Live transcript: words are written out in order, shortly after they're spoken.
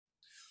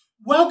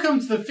Welcome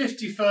to the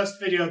 51st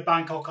video of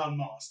Bangkok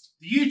Unmasked,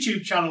 the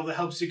YouTube channel that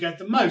helps you get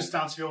the most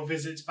out of your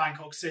visit to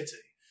Bangkok City.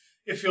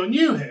 If you're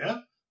new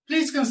here,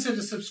 please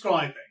consider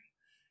subscribing.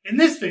 In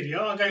this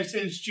video, I'm going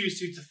to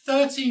introduce you to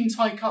 13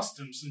 Thai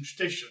customs and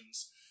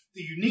traditions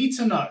that you need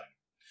to know.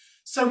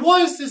 So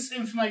why is this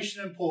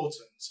information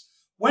important?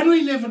 When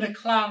we live in a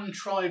clan,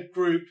 tribe,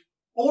 group,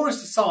 or a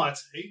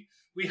society,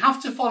 we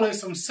have to follow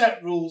some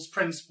set rules,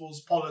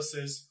 principles,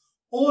 policies,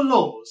 or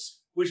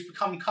laws which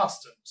become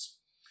customs.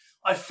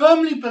 I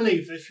firmly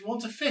believe that if you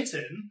want to fit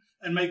in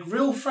and make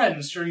real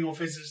friends during your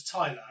visit to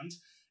Thailand,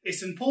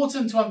 it's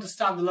important to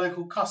understand the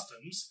local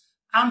customs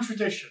and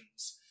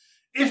traditions.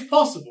 If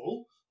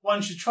possible,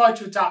 one should try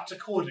to adapt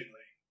accordingly.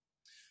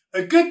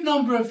 A good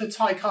number of the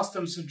Thai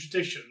customs and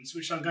traditions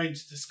which I'm going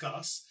to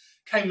discuss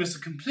came as a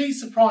complete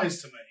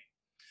surprise to me.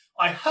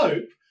 I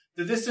hope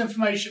that this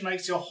information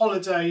makes your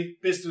holiday,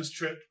 business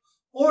trip,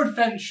 or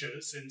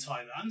adventures in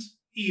Thailand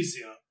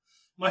easier.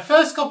 My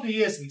first couple of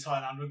years in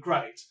Thailand were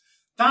great.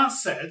 That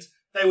said,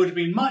 they would have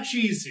been much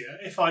easier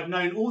if I'd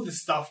known all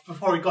this stuff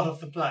before I got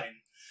off the plane.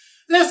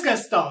 Let's get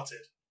started.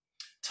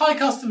 Thai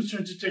customs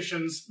and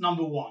traditions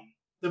number 1,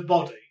 the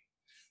body.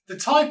 The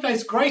Thai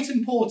place great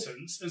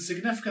importance and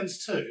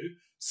significance to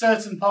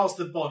certain parts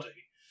of the body.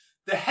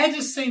 The head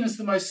is seen as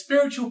the most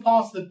spiritual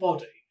part of the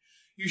body.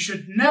 You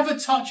should never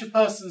touch a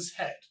person's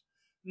head.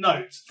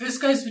 Note, this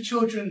goes for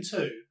children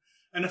too.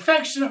 An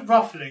affectionate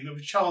ruffling of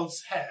a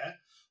child's hair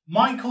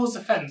might cause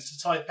offence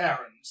to Thai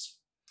parents.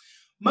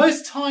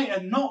 Most Thai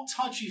are not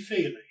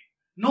touchy-feely,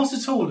 not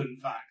at all in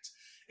fact.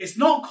 It's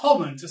not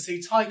common to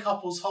see Thai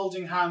couples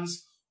holding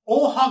hands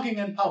or hugging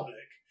in public.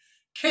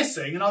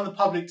 Kissing and other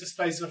public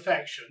displays of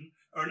affection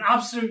are an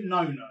absolute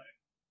no-no.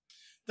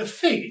 The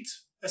feet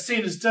are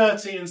seen as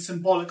dirty and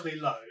symbolically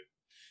low.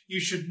 You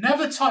should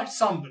never touch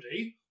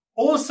somebody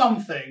or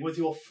something with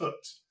your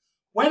foot.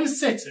 When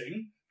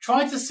sitting,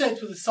 try to sit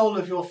with the sole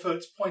of your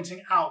foot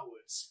pointing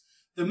outwards.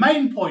 The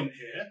main point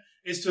here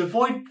is to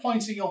avoid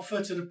pointing your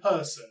foot at a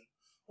person,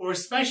 or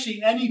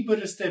especially any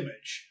Buddhist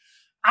image.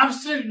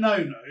 Absolute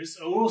no-nos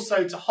are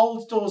also to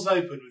hold doors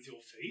open with your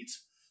feet,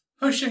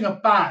 pushing a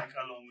bag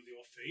along with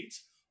your feet,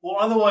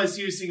 or otherwise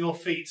using your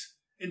feet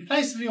in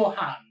place of your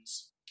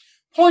hands.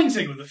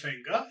 Pointing with a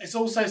finger is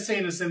also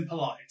seen as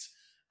impolite,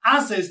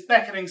 as is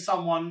beckoning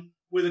someone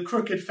with a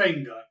crooked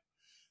finger.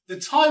 The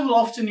Thai will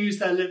often use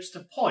their lips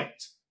to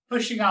point,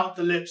 pushing out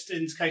the lips to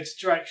indicate a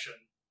direction.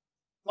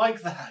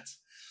 Like that.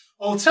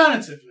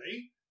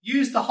 Alternatively,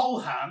 use the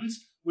whole hand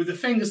with the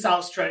fingers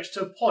outstretched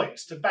to a point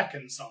to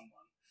beckon someone.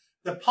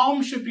 The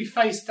palm should be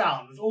face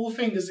down with all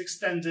fingers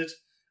extended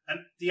and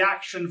the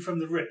action from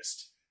the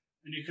wrist.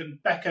 And you can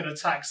beckon a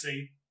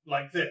taxi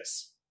like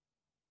this.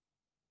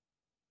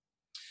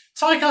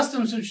 Thai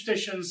customs and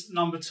traditions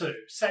number 2,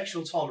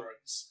 sexual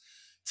tolerance.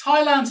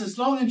 Thailand has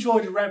long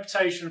enjoyed a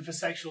reputation for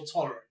sexual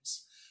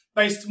tolerance,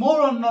 based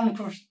more on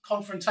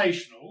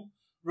non-confrontational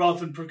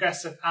rather than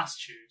progressive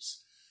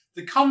attitudes.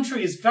 The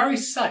country is very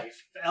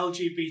safe for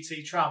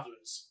LGBT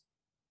travellers.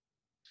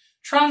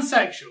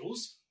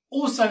 Transsexuals,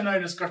 also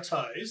known as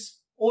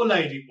gratoes or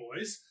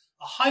ladyboys,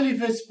 are highly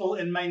visible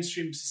in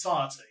mainstream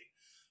society,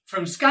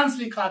 from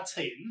scantily clad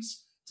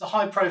teens to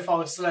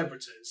high-profile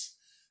celebrities.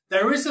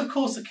 There is, of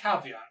course, a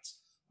caveat.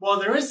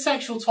 While there is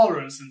sexual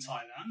tolerance in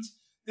Thailand,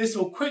 this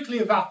will quickly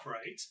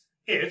evaporate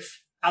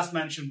if, as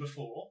mentioned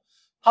before,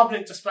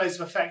 public displays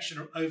of affection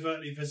are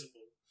overtly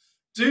visible.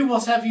 Do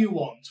whatever you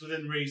want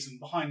within reason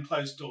behind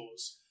closed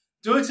doors.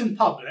 Do it in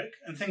public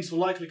and things will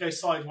likely go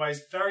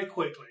sideways very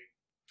quickly.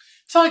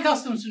 Thai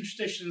customs and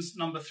traditions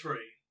number 3,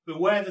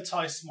 beware the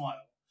Thai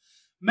smile.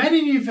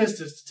 Many new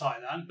visitors to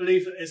Thailand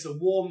believe that it's a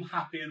warm,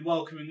 happy and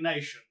welcoming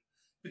nation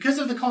because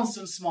of the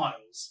constant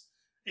smiles.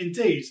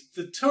 Indeed,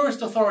 the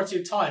Tourist Authority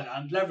of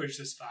Thailand leveraged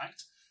this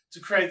fact to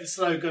create the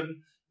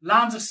slogan,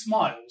 Land of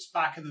Smiles,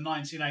 back in the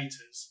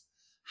 1980s.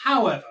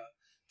 However,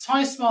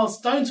 Thai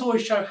smiles don't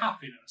always show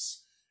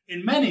happiness.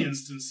 In many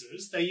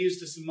instances, they're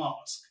used as a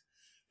mask.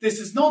 This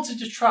is not to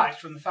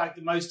detract from the fact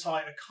that most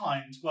Thai are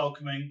kind,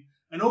 welcoming,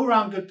 and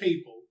all-round good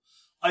people.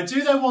 I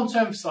do though want to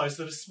emphasise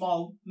that a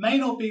smile may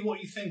not be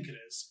what you think it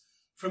is.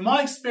 From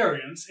my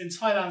experience, in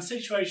Thailand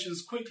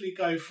situations quickly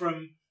go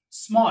from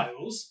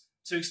smiles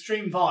to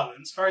extreme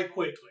violence very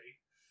quickly.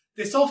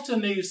 This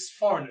often leaves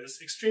foreigners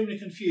extremely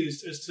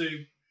confused as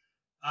to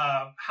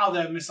how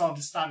they're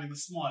misunderstanding the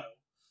smile.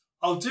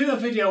 I'll do a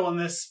video on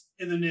this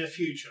in the near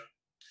future.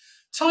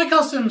 Thai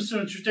customs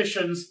and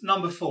traditions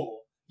number 4.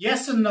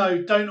 Yes and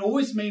no don't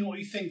always mean what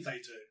you think they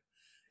do.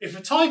 If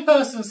a Thai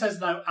person says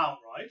no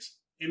outright,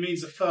 it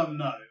means a firm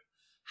no.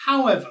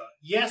 However,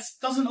 yes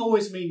doesn't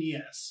always mean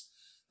yes.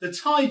 The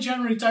Thai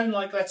generally don't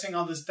like letting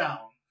others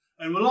down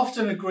and will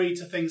often agree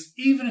to things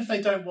even if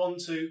they don't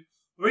want to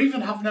or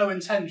even have no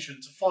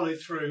intention to follow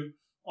through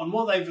on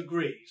what they've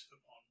agreed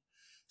upon.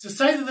 To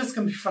say that this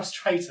can be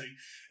frustrating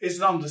is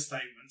an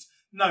understatement.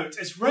 Note,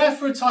 it's rare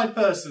for a Thai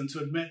person to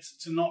admit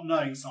to not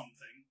knowing something.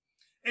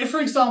 If, for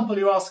example,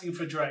 you're asking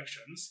for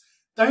directions,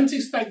 don't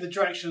expect the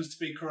directions to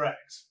be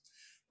correct.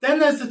 Then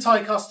there's the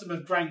Thai custom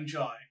of grang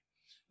jai.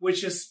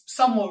 which is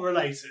somewhat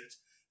related.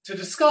 To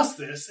discuss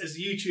this is a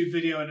YouTube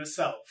video in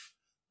itself.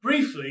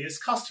 Briefly,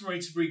 it's customary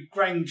to breathe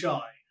Greng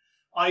Jai,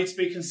 i.e. to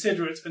be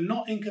considerate and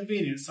not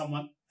inconvenience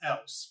someone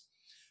else.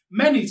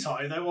 Many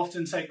Thai, though,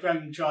 often take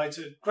Greng Jai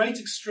to great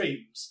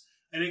extremes,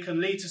 and it can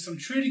lead to some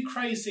truly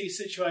crazy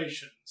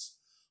situations.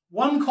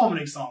 One common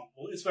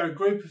example is where a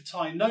group of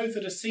Thai know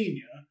that a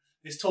senior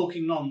is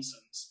talking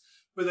nonsense,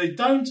 but they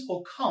don't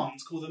or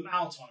can't call them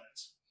out on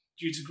it,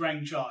 due to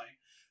Greng Jai.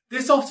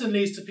 This often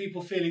leads to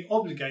people feeling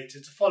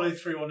obligated to follow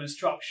through on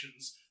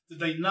instructions that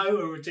they know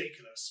are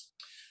ridiculous.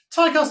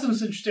 Thai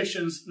customs and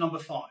traditions number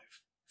 5.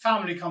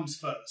 Family comes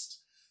first.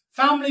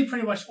 Family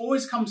pretty much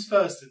always comes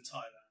first in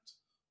Thailand.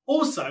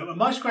 Also, a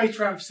much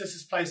greater emphasis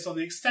is placed on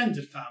the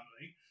extended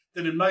family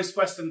than in most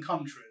Western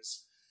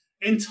countries.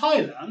 In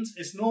Thailand,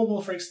 it's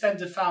normal for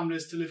extended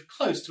families to live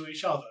close to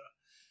each other.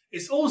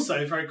 It's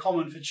also very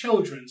common for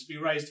children to be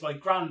raised by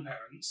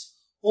grandparents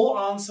or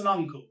aunts and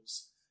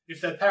uncles if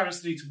their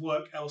parents need to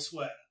work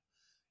elsewhere.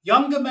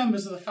 Younger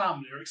members of the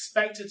family are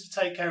expected to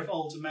take care of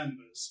older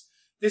members.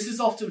 This is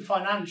often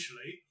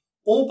financially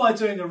or by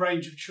doing a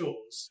range of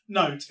chores.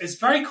 Note, it's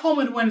very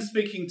common when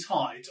speaking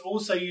Thai to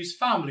also use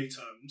family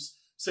terms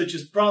such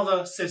as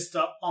brother,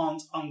 sister,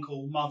 aunt,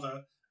 uncle,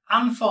 mother,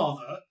 and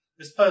father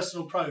as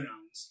personal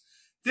pronouns.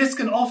 This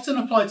can often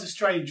apply to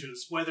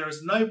strangers where there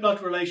is no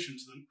blood relation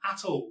to them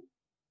at all.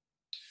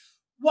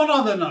 One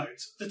other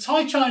note, the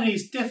Thai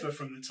Chinese differ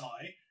from the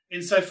Thai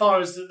insofar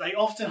as that they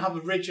often have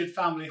a rigid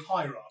family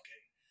hierarchy.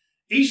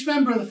 Each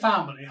member of the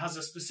family has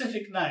a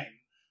specific name,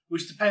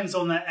 which depends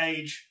on their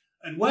age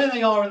and where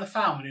they are in the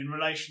family in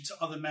relation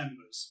to other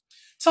members.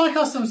 Thai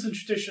customs and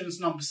traditions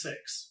number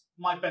 6,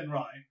 Mai Ben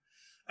Rai.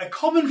 A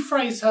common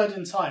phrase heard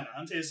in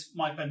Thailand is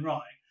Mai Ben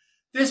Rai.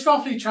 This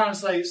roughly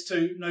translates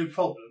to no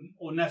problem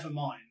or never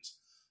mind.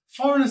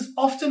 Foreigners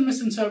often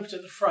misinterpret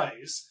the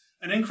phrase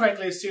and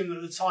incorrectly assume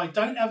that the Thai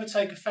don't ever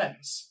take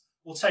offence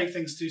or take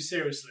things too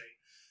seriously.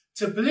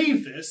 To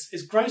believe this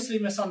is grossly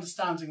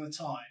misunderstanding the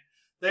Thai.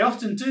 They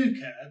often do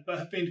care, but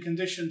have been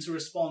conditioned to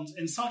respond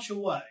in such a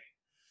way.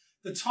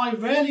 The Thai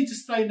rarely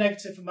display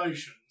negative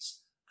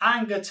emotions.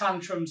 Anger,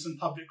 tantrums and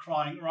public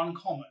crying are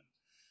uncommon.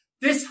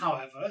 This,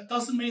 however,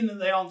 doesn't mean that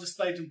they aren't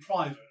displayed in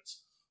private,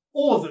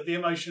 or that the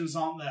emotions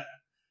aren't there.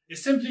 It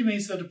simply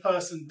means that a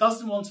person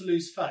doesn't want to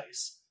lose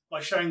face by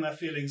showing their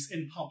feelings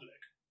in public.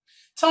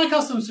 Thai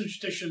customs and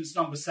traditions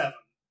number 7.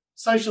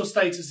 Social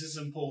status is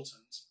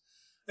important.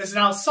 As an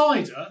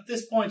outsider,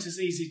 this point is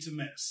easy to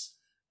miss.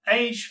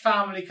 Age,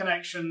 family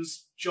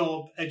connections,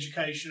 job,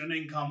 education and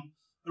income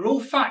are all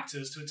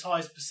factors to a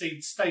Thai's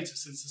perceived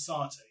status in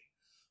society.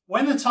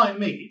 When the Thai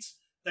meet,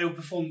 they will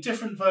perform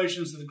different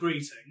versions of the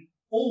greeting,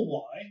 or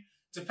why,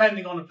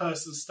 depending on a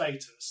person's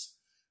status.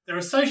 There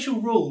are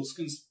social rules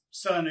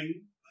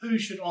concerning who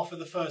should offer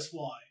the first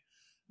why.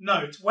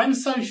 Note, when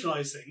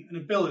socialising and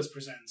a bill is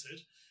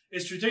presented,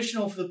 it's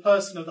traditional for the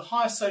person of the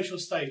highest social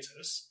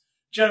status,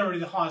 generally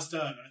the highest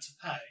earner, to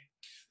pay.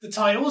 The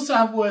Thai also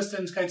have words to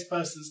indicate a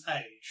person's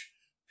age.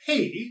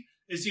 P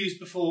is used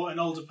before an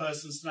older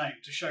person's name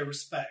to show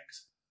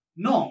respect.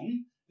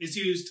 Nong is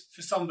used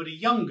for somebody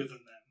younger than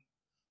them.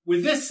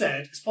 With this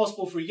said, it's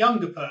possible for a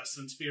younger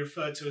person to be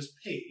referred to as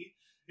P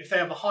if they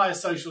have a higher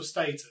social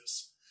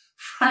status.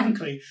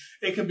 Frankly,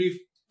 it can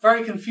be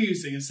very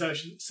confusing in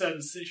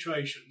certain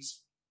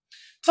situations.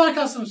 Thai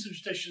customs and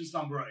traditions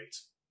number 8.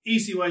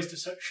 Easy ways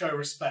to show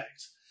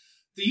respect.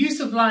 The use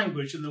of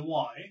language and the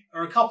why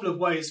are a couple of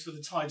ways for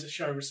the Thai to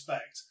show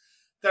respect.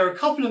 There are a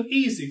couple of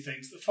easy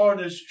things that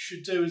foreigners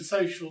should do in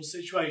social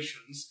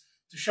situations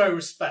to show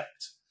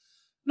respect.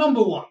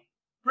 Number 1.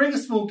 Bring a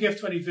small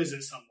gift when you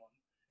visit someone,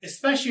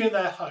 especially at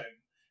their home.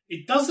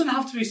 It doesn't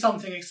have to be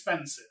something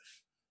expensive.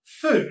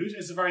 Food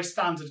is a very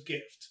standard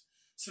gift.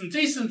 Some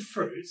decent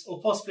fruit,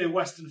 or possibly a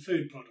Western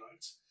food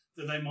product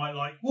that they might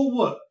like, will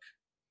work.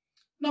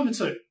 Number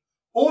 2.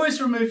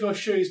 Always remove your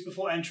shoes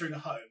before entering a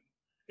home.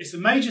 It's a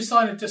major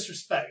sign of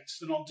disrespect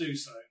to not do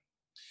so.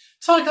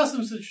 Thai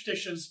customs and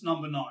traditions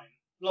number 9.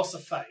 Loss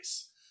of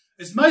face.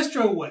 As most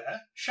are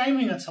aware,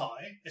 shaming a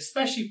Thai,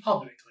 especially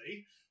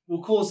publicly,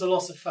 will cause the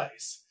loss of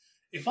face.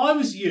 If I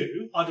was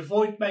you, I'd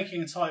avoid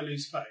making a Thai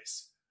lose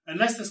face,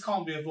 unless this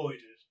can't be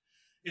avoided.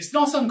 It's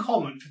not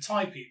uncommon for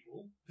Thai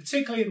people,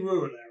 particularly in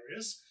rural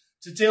areas,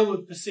 to deal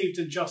with perceived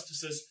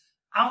injustices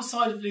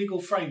outside of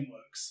legal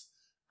frameworks.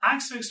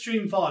 Acts of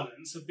extreme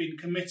violence have been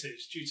committed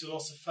due to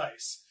loss of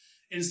face.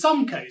 In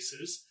some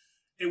cases,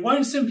 it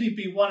won't simply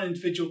be one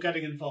individual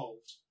getting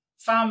involved.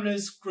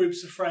 Families,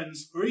 groups of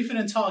friends, or even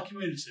entire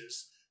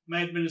communities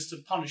may administer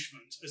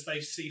punishment as they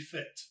see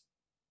fit.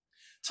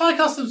 Thai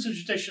customs and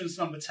traditions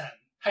number 10.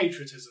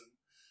 Patriotism.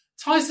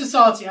 Thai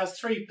society has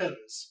 3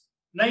 pillars: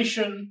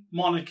 nation,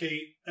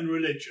 monarchy, and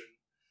religion.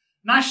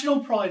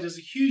 National pride is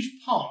a huge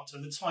part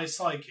of the Thai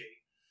psyche.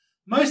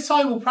 Most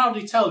Thai will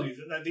proudly tell you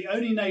that they're the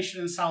only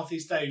nation in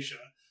Southeast Asia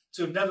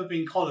to have never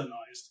been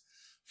colonised.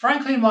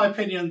 Frankly, in my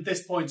opinion,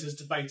 this point is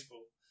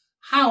debatable.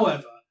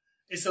 However,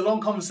 it's a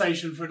long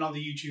conversation for another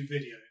YouTube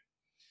video.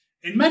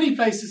 In many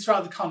places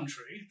throughout the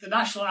country, the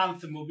national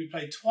anthem will be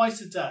played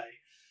twice a day.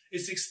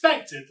 It's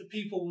expected that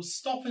people will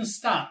stop and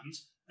stand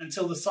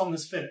until the song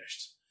is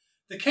finished.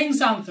 The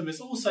King's Anthem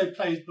is also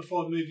played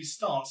before a movie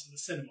starts at the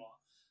cinema.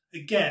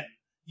 Again,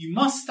 you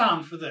must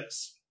stand for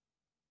this.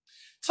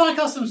 Thai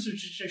customs and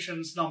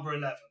traditions number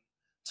 11.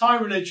 Thai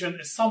religion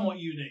is somewhat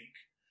unique.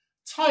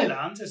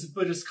 Thailand is a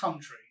Buddhist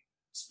country,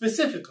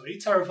 specifically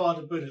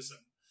Theravada Buddhism.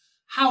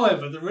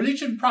 However, the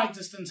religion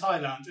practiced in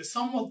Thailand is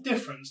somewhat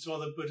different to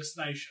other Buddhist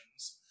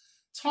nations.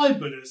 Thai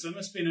Buddhism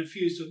has been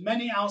infused with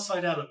many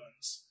outside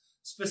elements,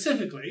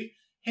 specifically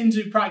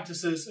Hindu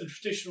practices and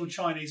traditional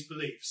Chinese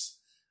beliefs.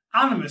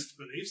 Animist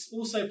beliefs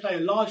also play a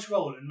large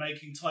role in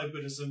making Thai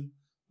Buddhism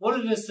what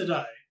it is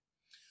today.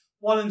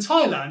 While in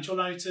Thailand, you'll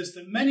notice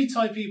that many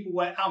Thai people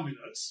wear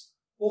amulets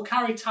or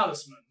carry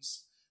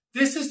talismans.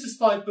 This is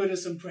despite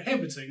Buddhism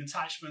prohibiting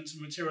attachment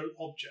to material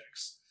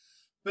objects.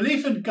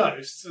 Belief in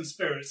ghosts and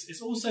spirits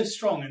is also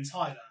strong in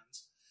Thailand.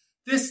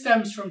 This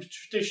stems from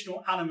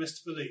traditional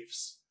animist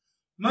beliefs.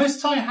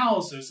 Most Thai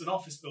houses and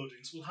office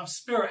buildings will have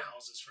spirit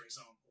houses, for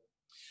example.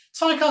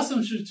 Thai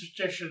customs and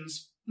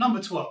traditions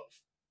number 12.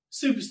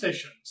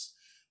 Superstitions.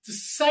 To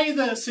say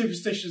that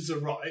superstitions are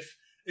rife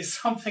is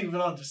something of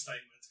an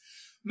understatement.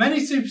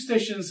 Many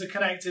superstitions are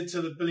connected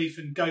to the belief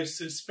in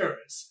ghosts and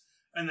spirits,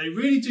 and they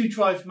really do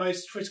drive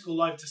most critical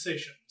life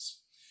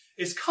decisions.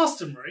 It's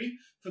customary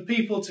for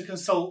people to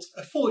consult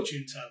a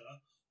fortune teller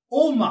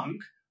or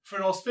monk for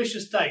an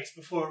auspicious date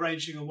before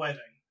arranging a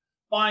wedding,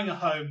 buying a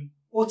home,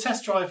 or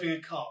test driving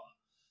a car.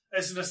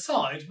 As an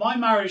aside, my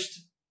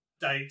marriage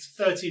date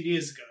 13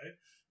 years ago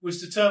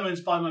was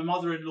determined by my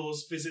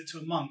mother-in-law's visit to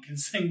a monk in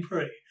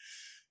Singapore.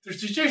 The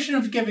tradition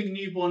of giving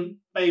newborn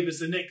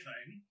babies a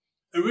nickname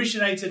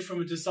originated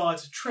from a desire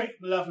to trick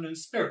malevolent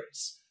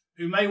spirits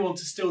who may want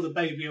to steal the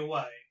baby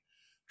away.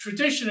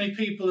 Traditionally,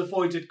 people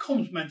avoided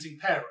complimenting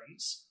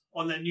parents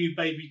on their new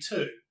baby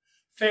too,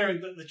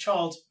 fearing that the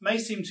child may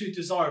seem too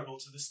desirable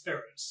to the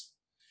spirits.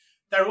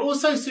 There are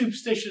also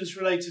superstitions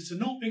related to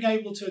not being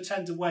able to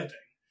attend a wedding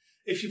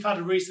if you've had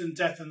a recent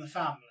death in the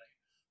family,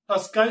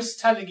 plus ghosts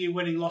telling you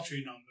winning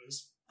lottery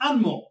numbers,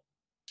 and more.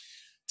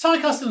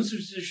 Thai customs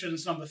and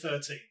traditions number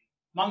 13.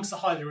 Monks are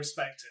highly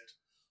respected.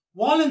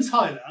 While in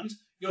Thailand,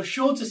 you're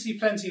sure to see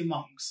plenty of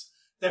monks.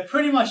 They're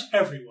pretty much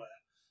everywhere.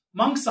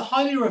 Monks are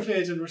highly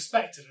revered and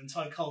respected in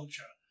Thai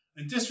culture,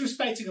 and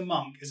disrespecting a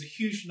monk is a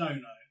huge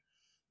no-no.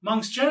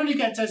 Monks generally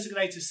get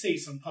designated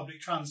seats on public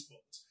transport,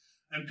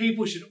 and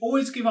people should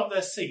always give up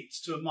their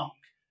seats to a monk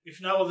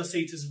if no other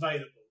seat is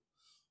available.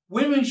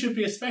 Women should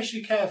be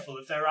especially careful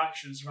of their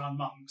actions around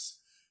monks.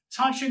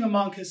 Touching a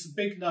monk is a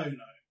big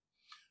no-no.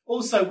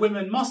 Also,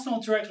 women must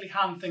not directly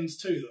hand things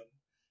to them.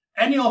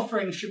 Any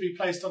offerings should be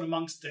placed on a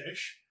monk's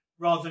dish,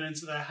 rather than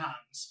into their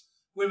hands.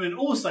 Women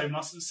also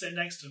mustn't sit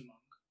next to a monk,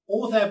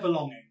 or their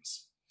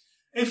belongings.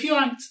 If you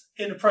act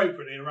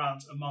inappropriately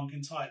around a monk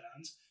in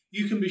Thailand,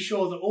 you can be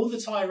sure that all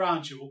the Thai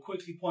around you will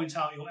quickly point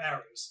out your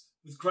errors,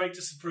 with great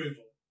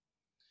disapproval.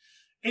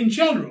 In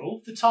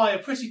general, the Thai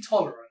are pretty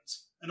tolerant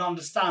and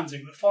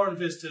understanding that foreign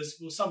visitors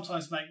will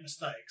sometimes make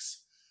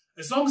mistakes.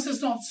 As long as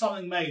there's not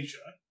something major,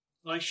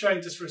 like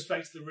showing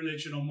disrespect to the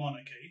religion or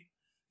monarchy,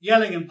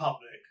 yelling in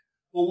public,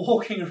 or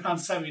walking around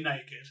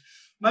semi-naked,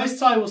 most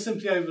Thai will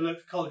simply overlook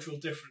the cultural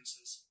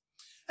differences.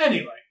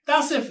 Anyway,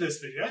 that's it for this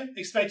video.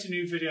 Expect a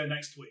new video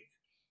next week.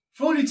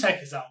 For all you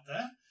techies out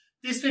there,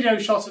 this video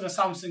is shot on a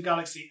Samsung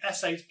Galaxy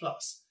S8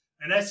 Plus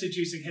and edited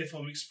using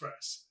Hitfilm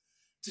Express.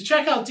 To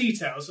check out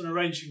details on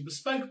arranging a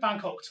bespoke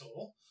Bangkok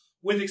tour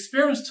with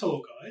experienced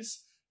tour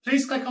guides,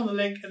 please click on the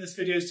link in this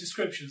video's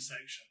description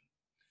section.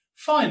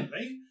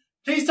 Finally,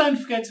 please don't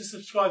forget to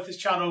subscribe to this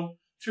channel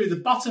through the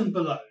button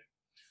below.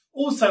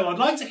 Also, I'd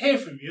like to hear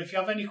from you if you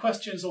have any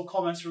questions or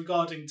comments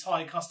regarding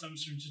Thai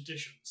customs and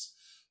traditions.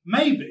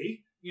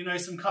 Maybe you know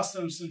some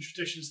customs and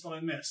traditions that I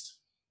missed.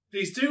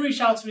 Please do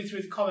reach out to me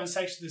through the comment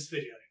section of this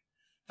video.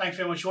 Thank you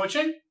very much for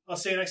watching. I'll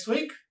see you next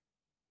week.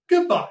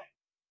 Goodbye.